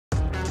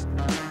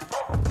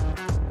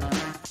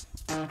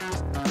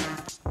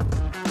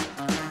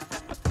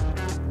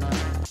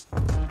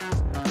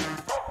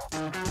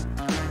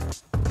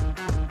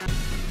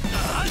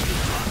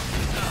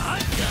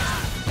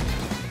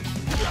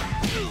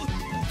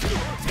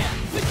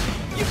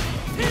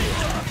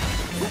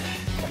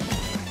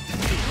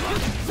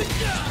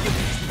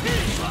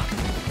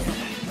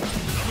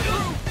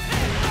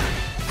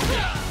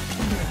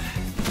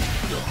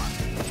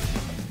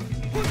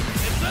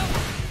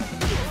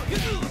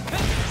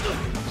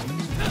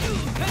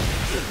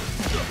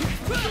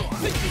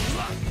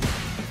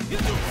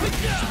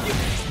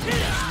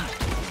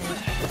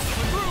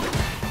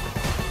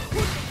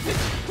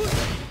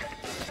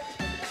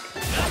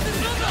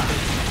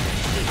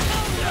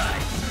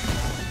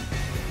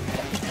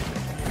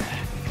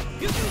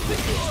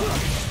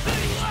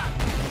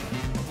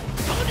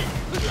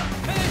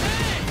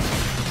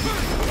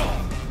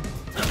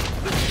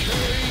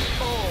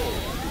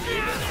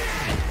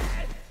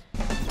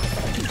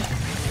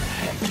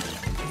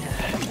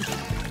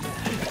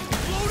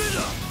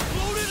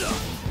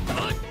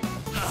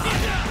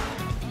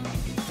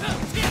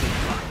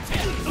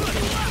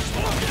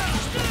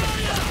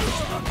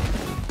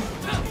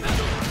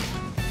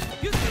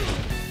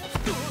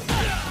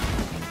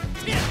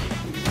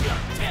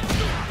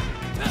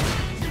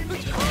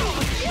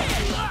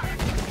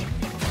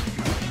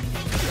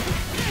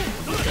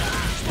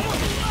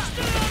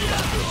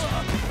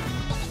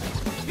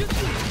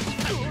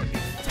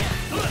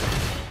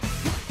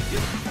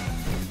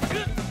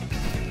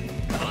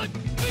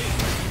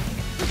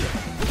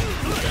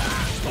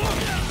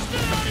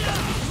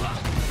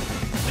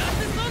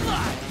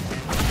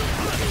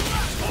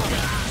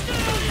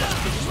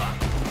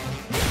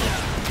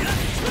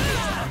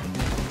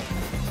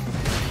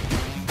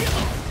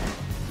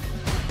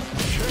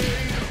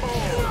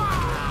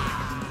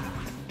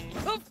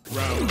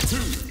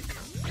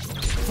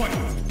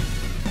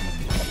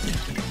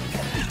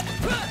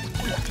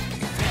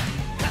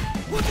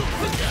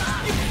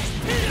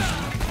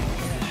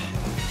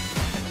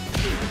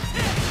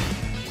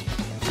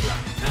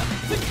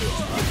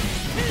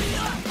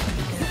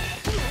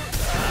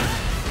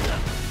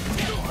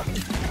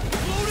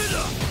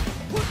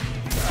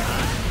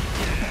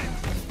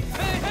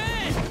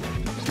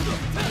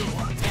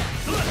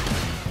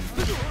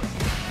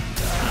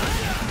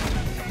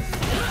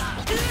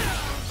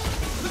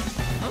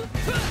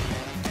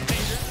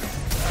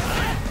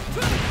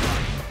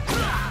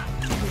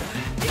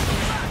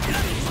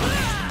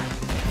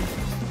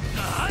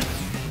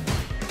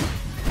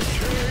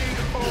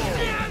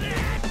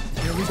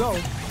go,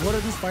 what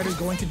are these fighters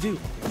going to do?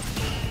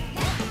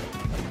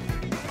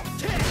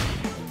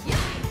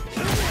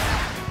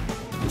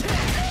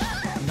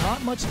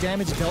 Not much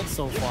damage dealt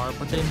so far,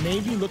 but they may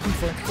be looking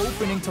for an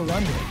opening to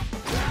run with.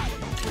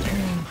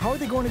 How are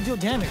they going to deal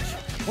damage?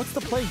 What's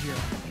the play here?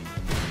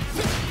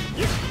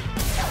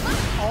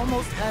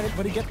 Almost had it,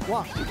 but he gets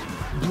blocked.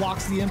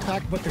 Blocks the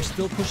impact, but they're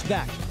still pushed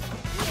back.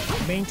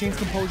 Maintains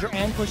composure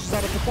and pushes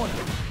out of the corner.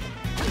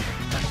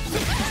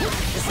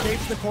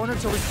 Escapes the corner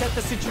to reset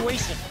the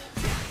situation.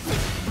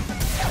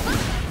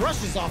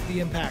 Brushes off the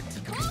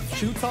impact.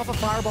 Shoots off a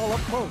fireball up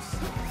close.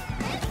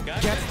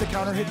 Gets the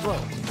counter hit throw.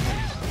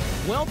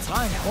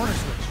 Well-timed corner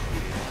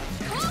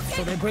switch.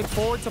 So they break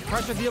forward to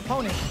pressure the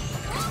opponent.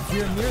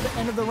 We are near the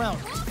end of the round.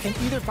 Can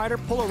either fighter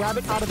pull a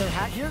rabbit out of their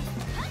hat here?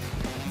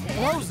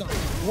 Throws them.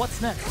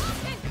 What's next?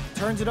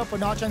 Turns it up a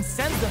notch and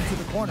sends them to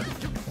the corner.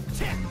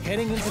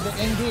 Heading into the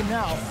end game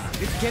now.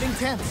 It's getting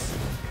tense.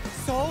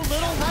 So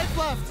little life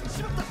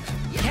left.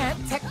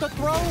 Can't tech the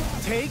throw.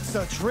 Takes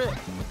a trip.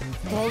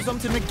 Throws them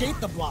to negate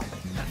the block.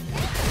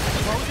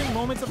 Closing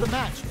moments of the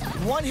match.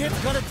 One hit's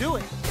gonna do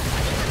it.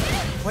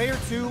 Player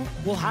 2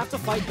 will have to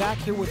fight back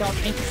here without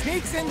ink.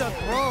 Sneaks in the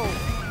throw.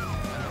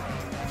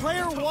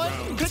 Player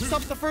 1 picks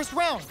up the first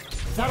round.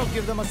 That'll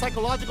give them a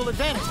psychological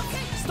advantage.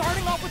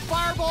 Starting off with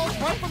fireballs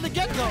right from the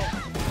get-go.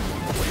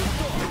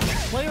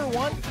 Player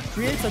 1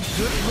 creates a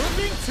good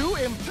moving to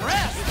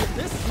impress.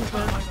 This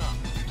super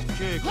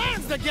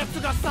lands the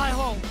Getsuga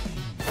Saiho.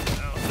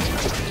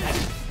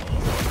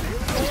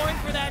 Going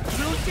for that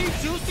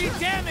juicy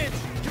damage.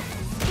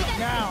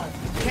 Now,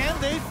 can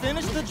they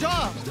finish the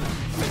job?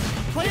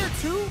 Player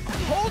 2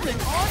 holding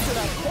on to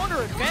that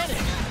corner advantage.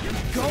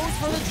 Goes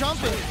for the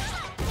jump in.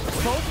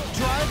 Both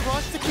drive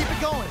rush to keep it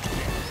going.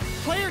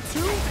 Player 2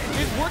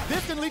 is worked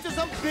this can lead to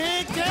some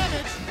big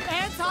damage.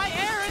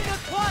 Anti-air in the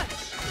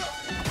clutch.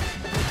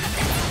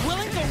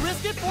 Willing to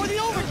risk it for the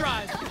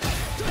overdrive.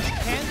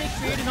 Can they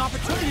create an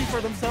opportunity for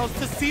themselves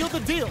to seal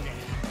the deal?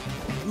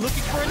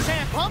 Looking for a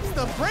chance. Pumps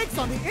the brakes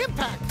on the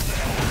impact.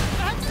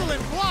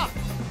 Excellent block.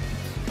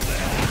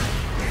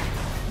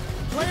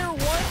 Player 1,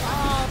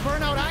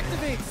 burnout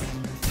activates.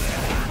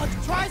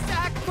 Tries to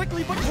act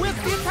quickly, but with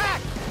the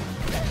attack.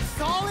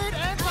 Solid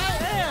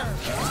anti-air.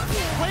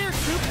 Player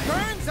 2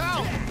 burns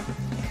out.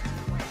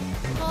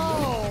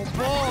 Oh,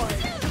 boy.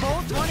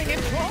 Both running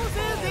and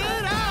closes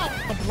it out.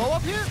 A blow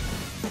up here.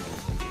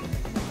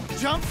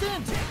 Jumps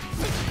in.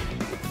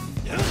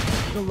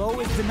 The low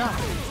is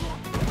denied.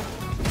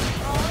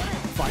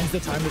 Finds the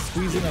time to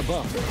squeeze in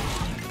above.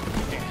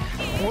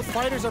 Both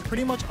fighters are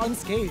pretty much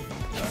unscathed.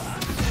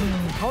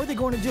 How are they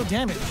going to deal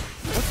damage?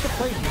 What's the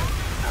play here?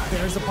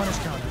 There's a punish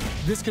counter.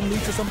 This can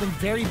lead to something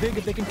very big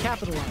if they can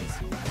capitalize.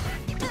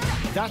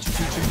 That should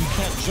teach them you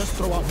can't just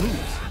throw out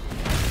moves.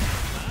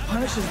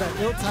 Punishes that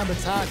ill-timed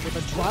attack with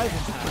a drive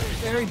impact.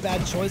 Very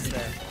bad choice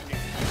there.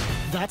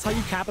 That's how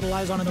you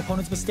capitalize on an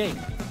opponent's mistake.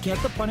 Get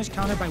the punish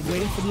counter by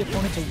waiting for the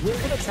opponent to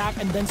whip an attack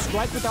and then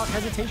strike without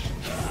hesitation.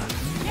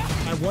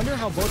 I wonder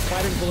how both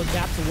fighters will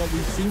adapt to what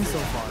we've seen so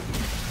far.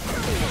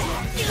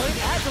 But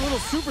it adds a little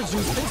super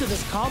juice into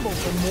this combo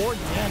for more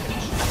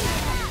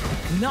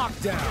damage.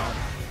 Knockdown.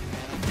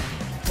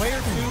 Player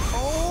 2,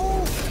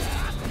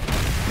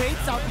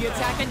 baits out the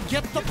attack and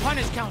gets the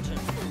punish counter.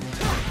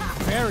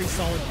 Very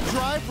solid.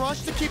 Drive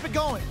rush to keep it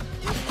going.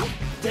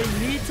 They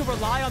need to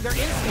rely on their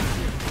instincts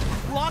here.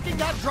 Blocking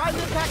that drive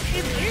impact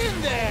is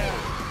in there.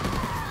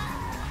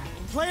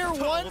 Player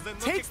 1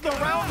 takes the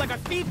round like a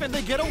thief and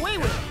they get away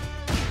with it.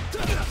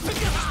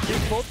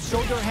 They both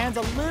showed their hands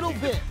a little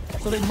bit,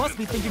 so they must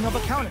be thinking of a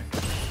counter.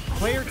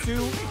 Player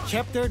 2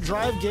 kept their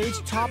drive gauge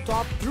topped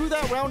off through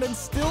that round and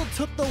still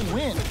took the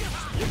win.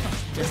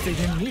 Guess they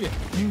didn't need it.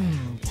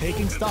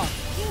 Taking stock.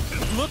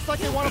 Looks like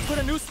they want to put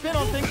a new spin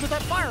on things with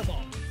that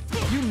fireball.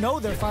 You know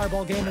their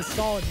fireball game is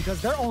solid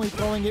because they're only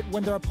throwing it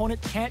when their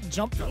opponent can't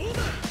jump them.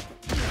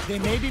 They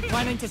may be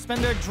planning to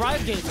spend their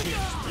drive gauge here.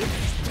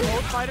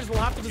 Both fighters will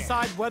have to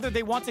decide whether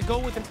they want to go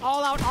with an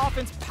all-out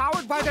offense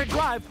powered by their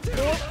drive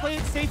or play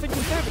it safe and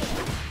conservative.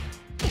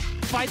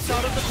 Fights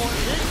out of the corner.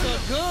 It's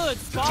a good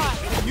spot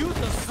to use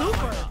the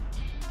super.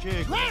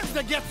 Lands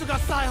the Getsuga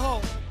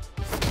Saiho.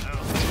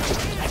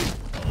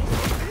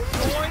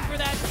 Going for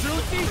that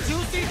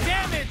juicy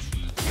damage.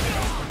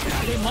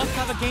 They must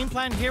have a game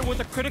plan here with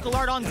a critical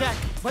art on deck,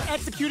 but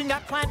executing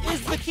that plan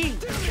is the key.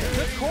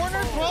 The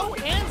corner throw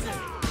ends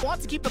it. Want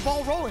to keep the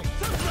ball rolling.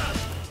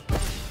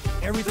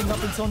 Everything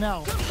up until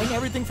now, and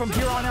everything from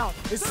here on out,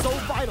 is so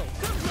vital.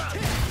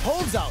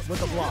 Holds out with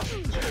the block.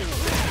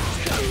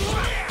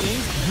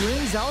 Ink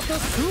brings out the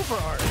super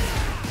art.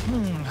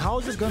 How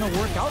is this gonna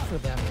work out for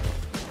them?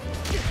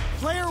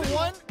 Player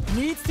 1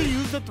 needs to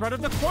use the threat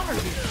of the corner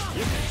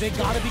here. They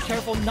gotta be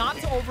careful not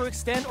to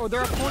overextend or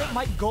their opponent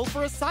might go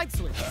for a side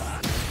switch.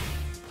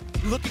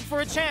 Looking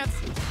for a chance.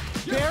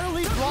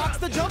 Barely blocks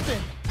the jump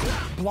in.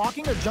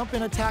 Blocking a jump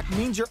in attack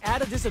means you're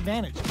at a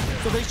disadvantage,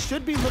 so they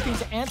should be looking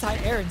to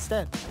anti-air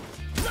instead.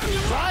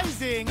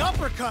 Rising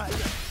uppercut.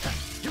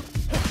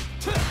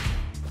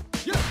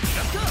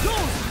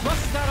 Goes,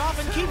 brushes that off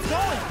and keeps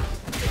going.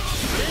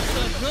 It's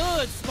a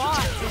good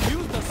spot to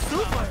use the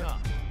super.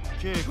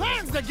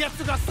 Lands the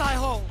Getsuga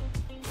Saiho.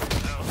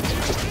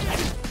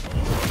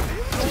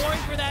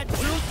 Going for that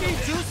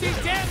juicy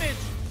damage.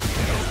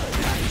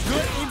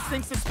 Good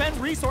instincts to spend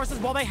resources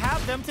while they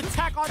have them to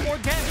tack on more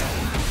damage.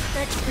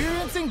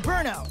 Experiencing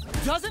burnout.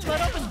 Doesn't let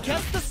up and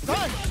gets the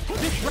stun.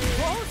 This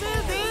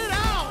closes it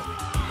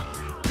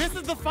out. This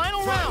is the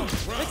final round.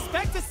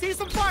 Expect to see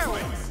some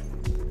fireworks.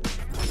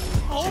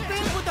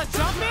 Opens with a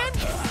jump in.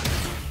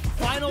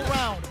 Final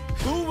round.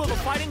 Who will the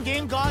fighting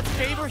game gods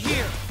favor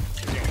here?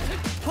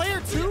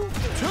 Player 2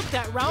 took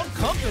that round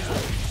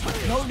comfortably.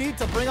 No need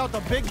to bring out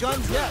the big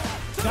guns yet.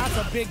 That's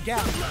a big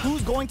gap.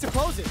 Who's going to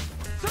close it?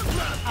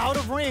 Out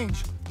of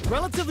range.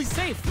 Relatively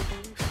safe.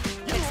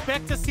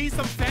 Expect to see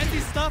some fancy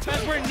stuff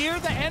as we're near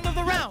the end of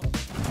the round.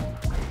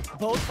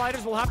 Both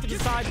fighters will have to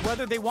decide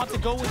whether they want to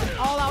go with an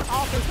all-out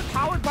offense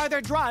powered by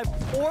their drive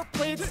or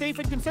play it safe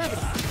and conservative.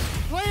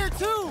 Player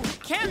 2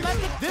 can't let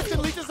this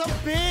can lead to some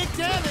big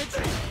damage.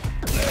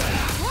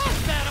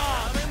 Cross that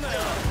off.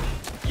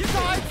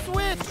 Side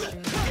switch.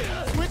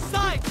 Switch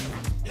sides.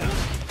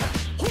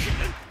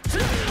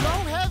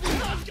 Low heavy.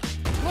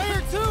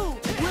 Player 2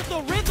 with the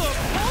rhythm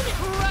only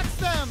corrects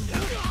them.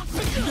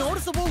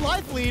 Noticeable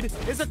life lead.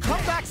 Is a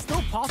comeback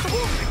still possible?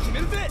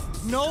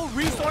 No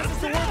resources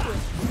to work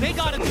with. They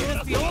gotta do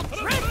this the old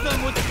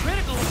them with the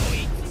critical.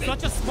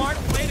 Such a smart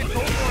play to go for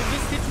in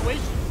this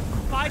situation.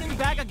 Fighting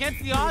back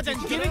against the odds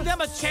and giving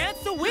them a chance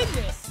to win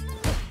this.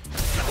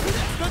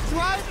 The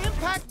drive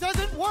impact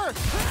doesn't work.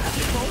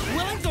 Both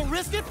willing to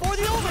risk it for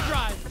the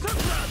overdrive.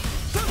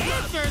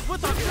 Answers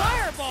with a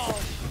fireball.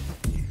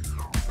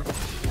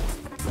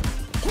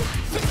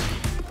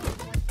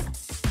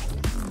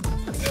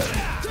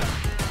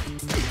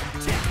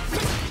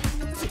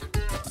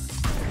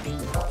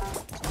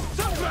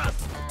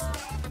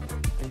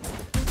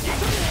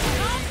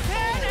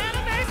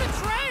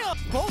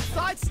 Both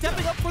sides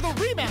stepping up for the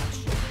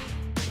rematch.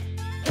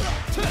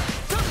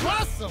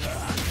 Awesome.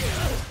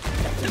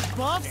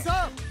 Buffs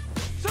up.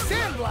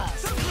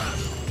 Sandblast.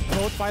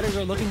 Both fighters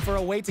are looking for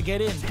a way to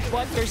get in,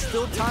 but there's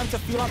still time to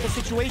feel out the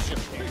situation.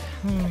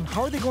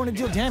 How are they going to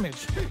deal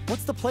damage?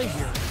 What's the play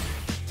here?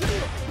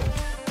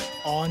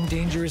 On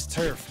dangerous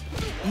turf.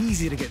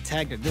 Easy to get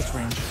tagged at this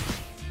range.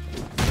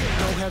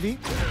 Go heavy.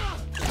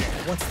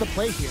 What's the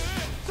play here?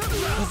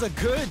 Does a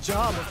good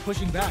job of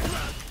pushing back.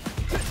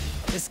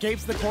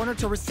 Escapes the corner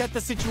to reset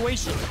the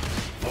situation.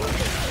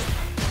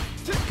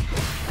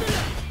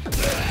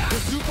 The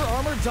super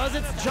armor does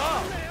its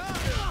job.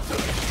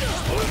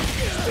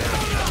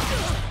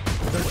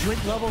 Their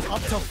drink level's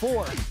up to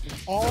 4.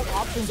 All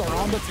options are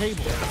on the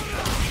table.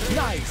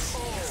 Nice.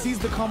 Sees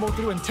the combo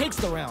through and takes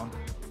the round.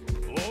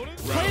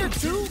 Player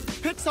 2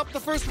 picks up the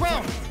first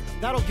round.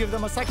 That'll give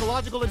them a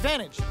psychological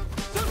advantage.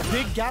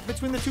 Big gap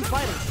between the two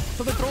fighters,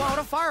 so they throw out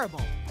a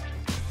fireball.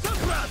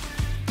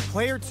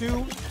 Player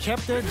 2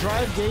 kept their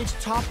drive gauge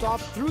topped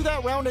off through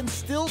that round and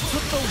still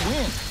took the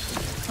win.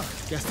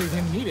 Guess they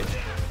didn't need it.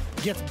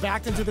 Gets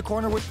backed into the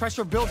corner with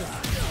pressure building.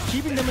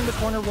 Keeping them in the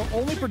corner will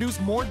only produce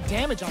more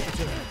damage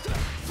opportunities.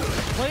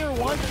 Player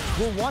 1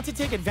 will want to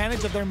take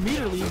advantage of their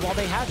meter lead while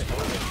they have it.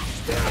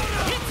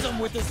 Hits them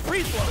with his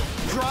free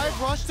flow.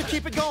 Drive rush to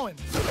keep it going.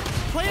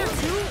 Player 2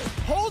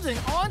 holding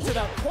on to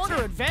that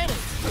corner advantage.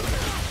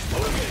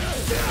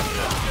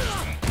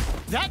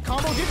 That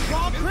combo did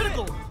draw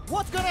critical.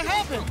 What's gonna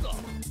happen?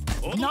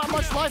 Not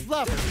much life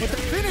left, but the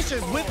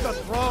finishes with the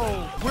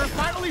throw. We're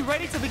finally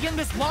ready to begin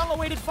this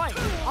long-awaited fight.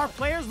 Our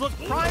players look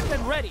primed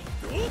and ready.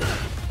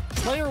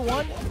 Player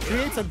 1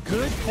 creates a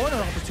good corner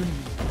opportunity.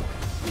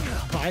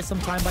 Buys some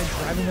time by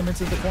driving them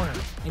into the corner.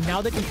 And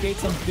now they can create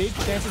some big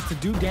chances to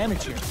do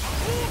damage here.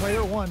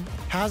 Player 1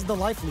 has the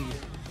life lead.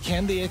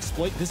 Can they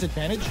exploit this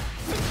advantage?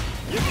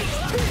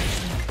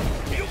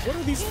 What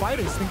are these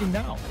fighters thinking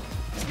now?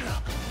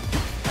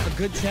 A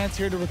good chance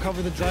here to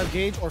recover the drive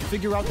gauge or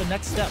figure out the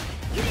next step.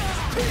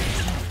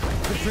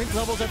 The drink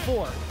level's at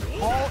 4.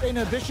 All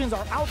inhibitions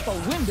are out the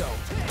window.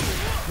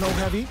 Low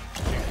heavy.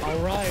 All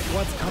right,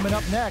 what's coming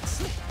up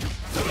next?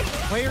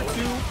 Player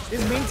 2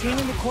 is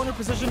maintaining the corner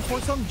position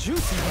for some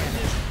juicy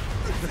damage.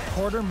 The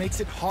corner makes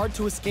it hard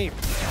to escape.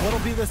 What'll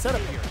be the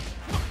setup here?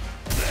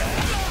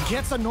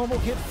 Gets a normal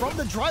hit from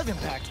the drive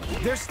impact.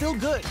 They're still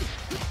good.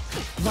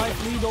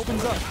 Life lead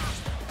opens up.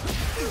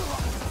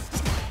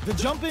 The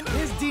jump-in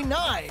is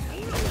denied.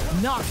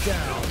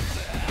 Knockdown.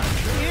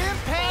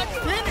 Impact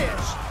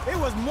finish. It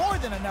was more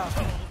than enough.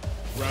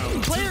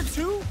 Player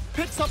 2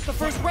 picks up the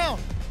first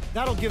round.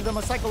 That'll give them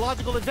a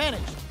psychological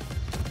advantage.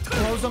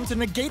 Throws them to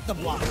negate the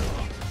block.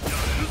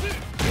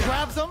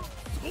 Grabs them.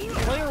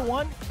 Player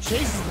 1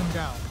 chases them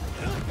down.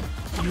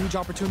 Huge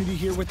opportunity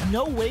here with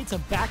no way to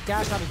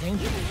backdash out of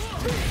danger.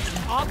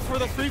 Opts for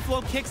the free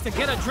flow kicks to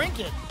get a drink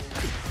in.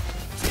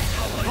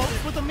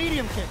 Pokes with a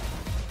medium kick.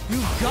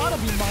 You've gotta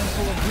be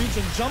mindful of reach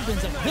and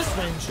jump-ins at this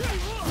range.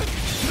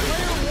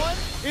 Player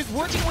 1 is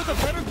working with a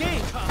better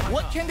gauge.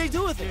 What can they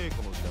do with it?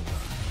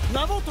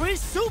 Level 3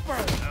 super!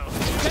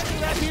 Setting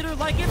that meter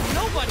like it's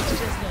nobody's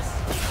business.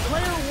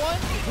 Player one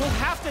will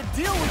have to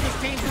deal with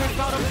this dangerous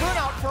bout of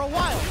burnout for a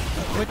while.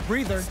 Quick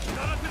breather.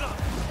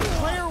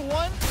 Player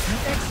one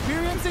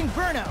experiencing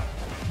burnout.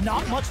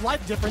 Not much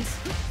life difference.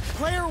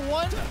 Player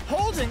one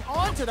holding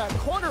on to that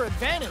corner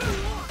advantage.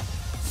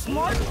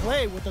 Smart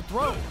play with the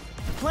throw.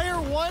 Player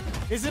one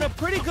is in a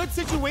pretty good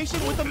situation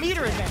with the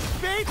meter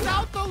advantage. Baits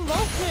out the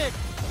low kick.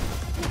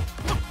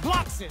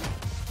 Blocks it.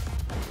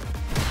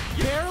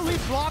 Barely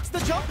blocks the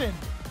jump in.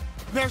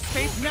 There's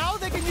space now,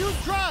 they can use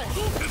drive.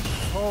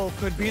 Oh,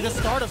 could be the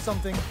start of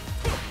something.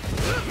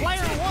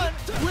 Player one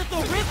with the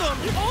rhythm,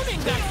 owning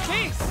that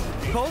space.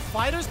 Both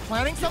fighters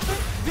planning something?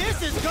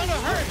 This is gonna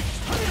hurt.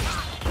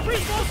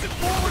 Repulsive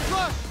forward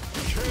rush.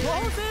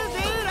 Closes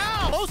it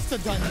out. Close to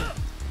done it.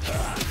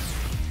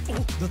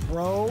 The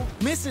throw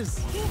misses.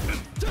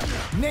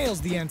 Nails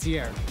the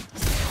anti-air.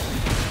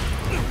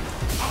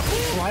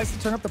 Tries to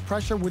turn up the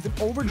pressure with an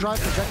overdrive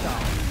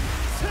projectile.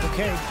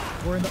 Okay,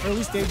 we're in the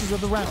early stages of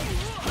the round.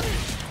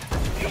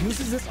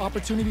 Uses this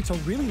opportunity to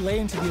really lay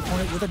into the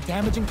opponent with a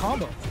damaging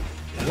combo.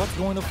 What's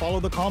going to follow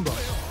the combo?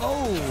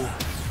 Oh!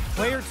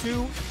 Player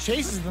two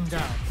chases them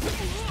down.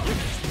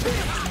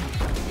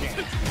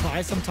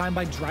 Buys some time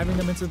by driving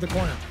them into the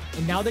corner.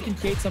 And now they can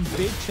create some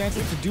big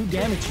chances to do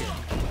damage here.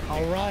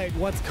 All right,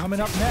 what's coming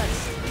up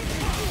next?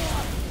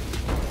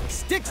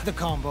 Sticks the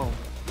combo.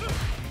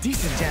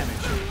 Decent damage.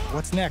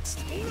 What's next?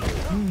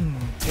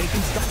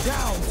 Taking stuff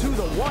down to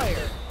the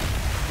wire.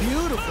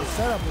 Beautiful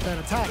setup with that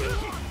attack.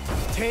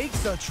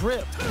 Takes a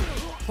trip.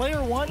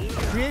 Player one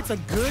creates a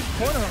good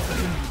corner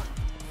opportunity.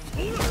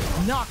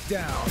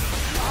 Knockdown.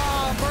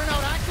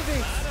 Burnout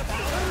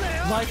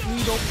activates. Life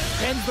lead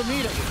ends the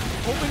meter,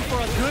 hoping for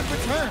a good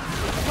return.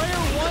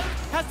 Player one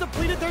has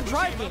depleted their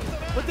drive game,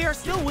 but they are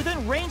still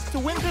within range to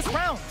win this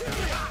round.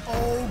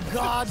 Oh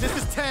God, this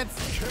is tense.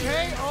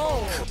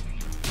 KO.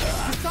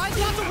 Decides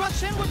not to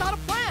rush in without a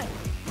plan.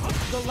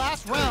 The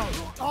last round.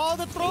 Oh,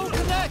 the throw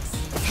connects.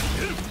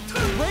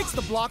 Breaks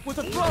the block with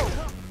a throw.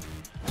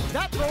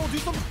 That throw will do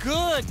some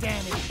good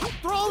damage.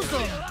 Throws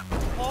them.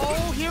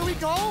 Oh, here we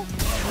go.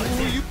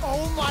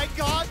 Oh my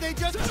God, they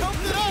just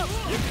jumped it up.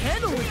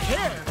 Handle with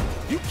care.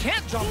 You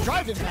can't jump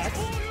drive impacts.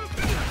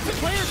 The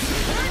player's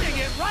turning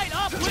it right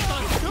up with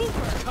the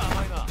super.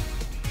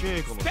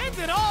 Spends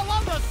it all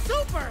on the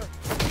super.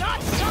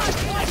 Not shy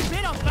one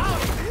bit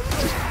about it.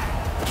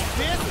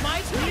 This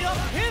might be a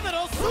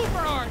pivotal super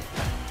arc.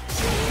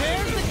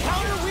 There's the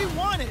counter we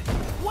wanted.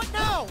 What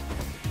now?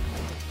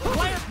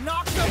 Player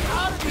knocks him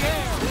out of the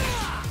air.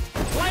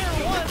 Player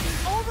one,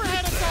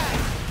 overhead attack.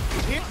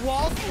 Hit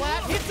walls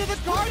flat, hit to the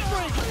guard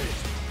break.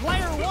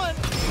 Player one,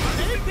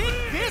 they think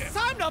this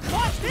time to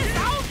bust this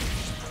out?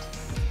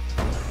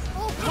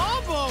 Oh,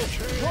 combo.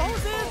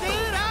 Closes